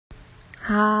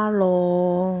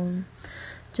Hello，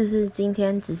就是今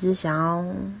天只是想要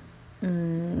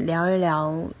聊一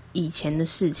聊以前的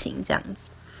事情这样子，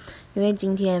因为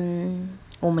今天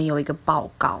我们有一个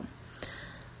报告，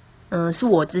是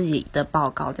我自己的报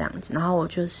告这样子，然后我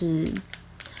就是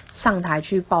上台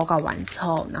去报告完之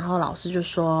后，然后老师就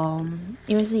说，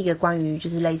因为是一个关于就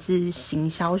是类似行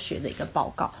销学的一个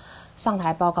报告，上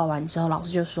台报告完之后，老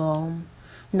师就说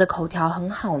你的口条很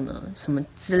好呢，什么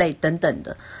之类等等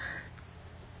的。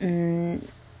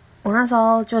我那时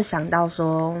候就想到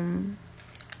说，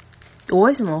我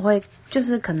为什么会就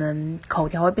是可能口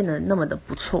条会变得那么的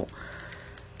不错？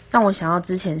让我想到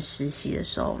之前实习的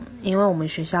时候，因为我们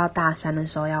学校大三的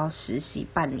时候要实习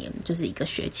半年，就是一个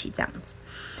学期这样子。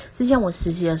之前我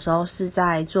实习的时候是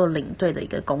在做领队的一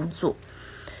个工作，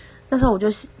那时候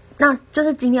那就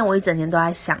是今天我一整天都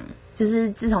在想，就是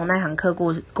自从那堂课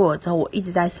过了之后，我一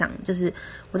直在想，就是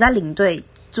我在领队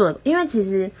做的，因为其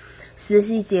实实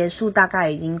习结束大概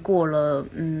已经过了，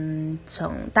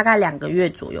从大概2个月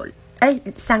左右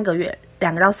，3个月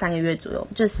，2到3个月左右，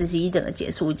就实习一整个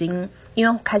结束，已经因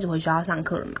为开始回学校上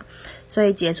课了嘛，所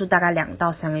以结束大概2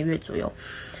到3个月左右。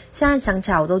现在想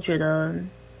起来，我都觉得，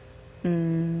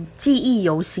记忆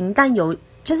犹新，但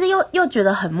就是又觉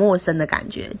得很陌生的感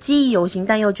觉，记忆犹新，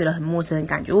但又觉得很陌生的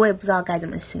感觉，我也不知道该怎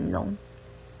么形容。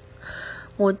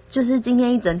我就是今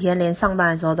天一整天，连上班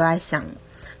的时候都在想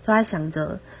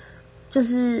着，就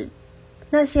是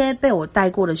那些被我带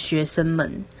过的学生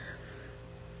们，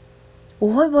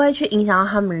我会不会去影响到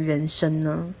他们的人生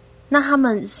呢？那他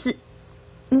们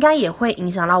应该也会影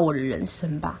响到我的人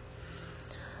生吧。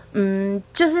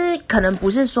就是可能不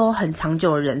是说很长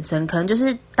久的人生，可能就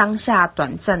是当下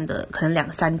短暂的，可能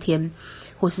2-3天，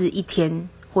或是1天，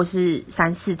或是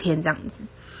3-4天这样子。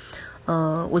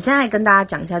我现在跟大家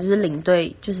讲一下，就是领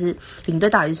队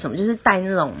到底是什么？就是带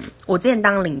那种我之前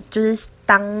当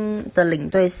的领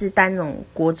队是带那种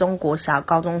国中、国小、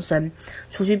高中生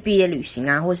出去毕业旅行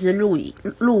啊，或是露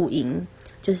营，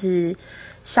就是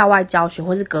校外教学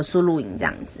或是隔宿露营这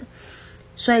样子。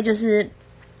所以就是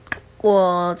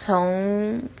我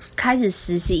从开始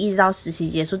实习一直到实习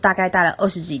结束，大概带了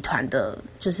20几团的，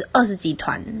就是20几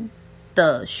团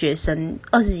的学生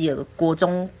，20几个国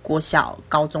中、国小、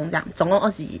高中这样，总共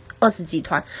20几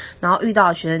团，然后遇到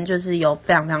的学生就是有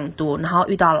非常非常多，然后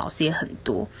遇到的老师也很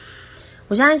多。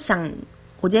我现在想，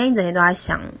我今天一整天都在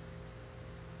想，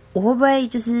我会不会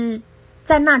就是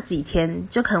在那几天，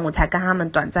就可能我才跟他们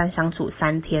短暂相处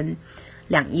3天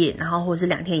2夜，然后或是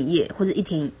2天1夜，或是1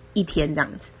天1天这样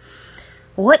子，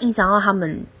我会影响到他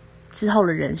们之后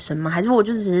的人生吗？还是我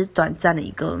就只是短暂的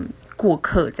一个过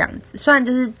客这样子？虽然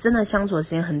就是真的相处的时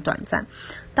间很短暂，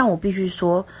但我必须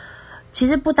说，其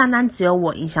实不单单只有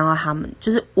我影响到他们，就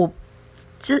是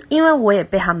因为我也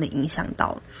被他们影响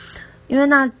到了。因为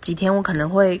那几天我可能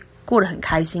会过得很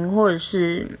开心，或者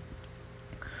是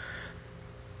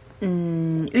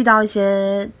遇到一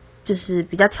些就是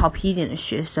比较调皮一点的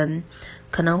学生，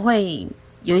可能会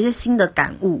有一些新的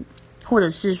感悟，或者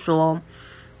是说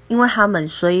因为他们，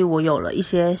所以我有了一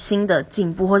些新的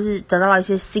进步，或是得到了一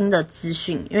些新的资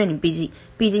讯。因为你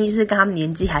毕竟就是跟他们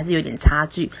年纪还是有点差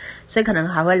距，所以可能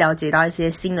还会了解到一些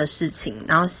新的事情，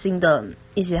然后新的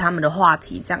一些他们的话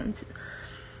题这样子。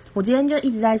我今天就一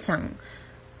直在想，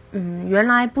原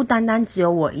来不单单只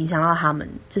有我影响到他们，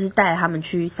就是带他们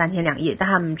去3天2夜，带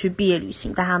他们去毕业旅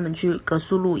行，带他们去隔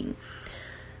宿露营，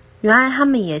原来他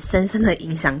们也深深的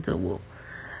影响着我。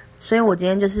所以我今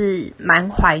天就是蛮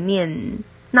怀念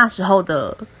那时候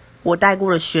的我带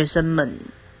过的学生们，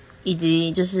以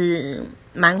及就是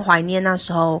蛮怀念那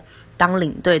时候当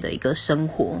领队的一个生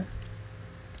活。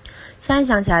现在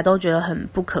想起来都觉得很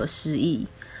不可思议，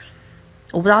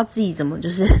我不知道自己怎么就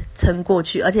是撑过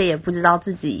去，而且也不知道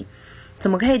自己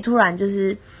怎么可以突然就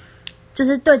是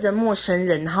对着陌生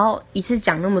人，然后一次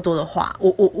讲那么多的话。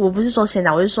我不是说现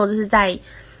在，我是说就是在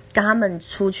跟他们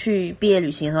出去毕业旅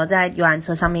行的时候，在游览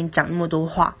车上面讲那么多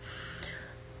话，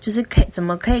就是怎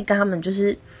么可以跟他们就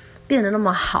是变得那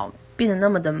么好，变得那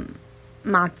么的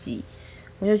麻吉，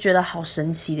我就觉得好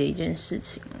神奇的一件事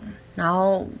情。然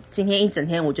后今天一整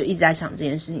天我就一直在想这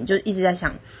件事情，就一直在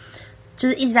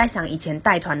想以前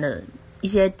带团的一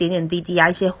些点点滴滴啊，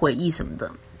一些回忆什么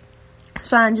的。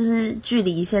虽然就是距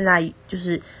离现在就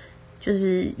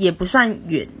是也不算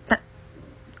远，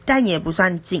但也不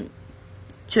算近，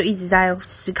就一直在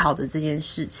思考着这件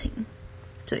事情。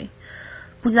对，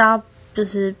不知道就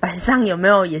是板上有没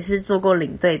有也是做过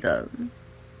领队的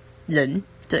人？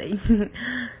对，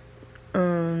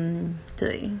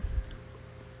对，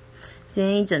今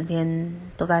天一整天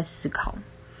都在思考，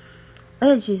而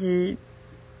且其实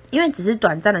因为只是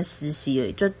短暂的实习而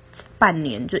已，就半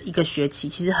年，就1个学期，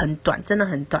其实很短，真的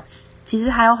很短。其实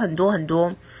还有很多很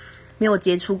多没有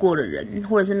接触过的人，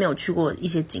或者是没有去过一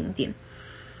些景点。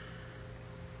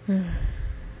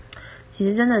其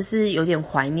实真的是有点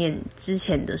怀念之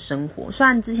前的生活，虽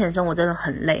然之前的生活真的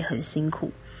很累很辛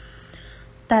苦，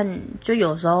但就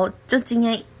有时候就今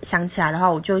天想起来的话，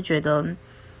我就会觉得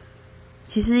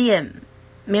其实也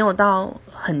没有到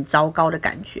很糟糕的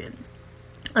感觉。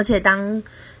而且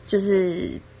就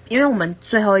是因为我们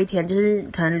最后一天，就是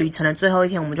可能旅程的最后一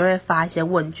天，我们就会发一些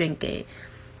问卷给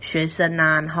学生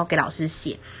啊，然后给老师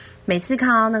写。每次看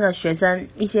到那个学生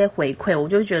一些回馈，我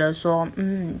就觉得说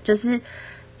就是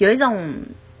有一种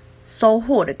收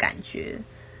获的感觉。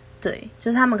对，就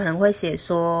是他们可能会写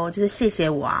说就是谢谢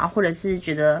我啊，或者是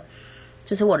觉得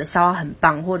就是我的笑话很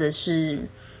棒，或者是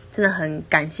真的很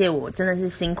感谢我，真的是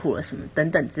辛苦了什么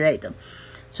等等之类的。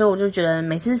所以我就觉得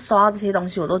每次收到这些东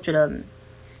西，我都觉得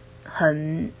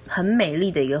很美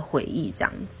丽的一个回忆这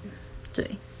样子。对。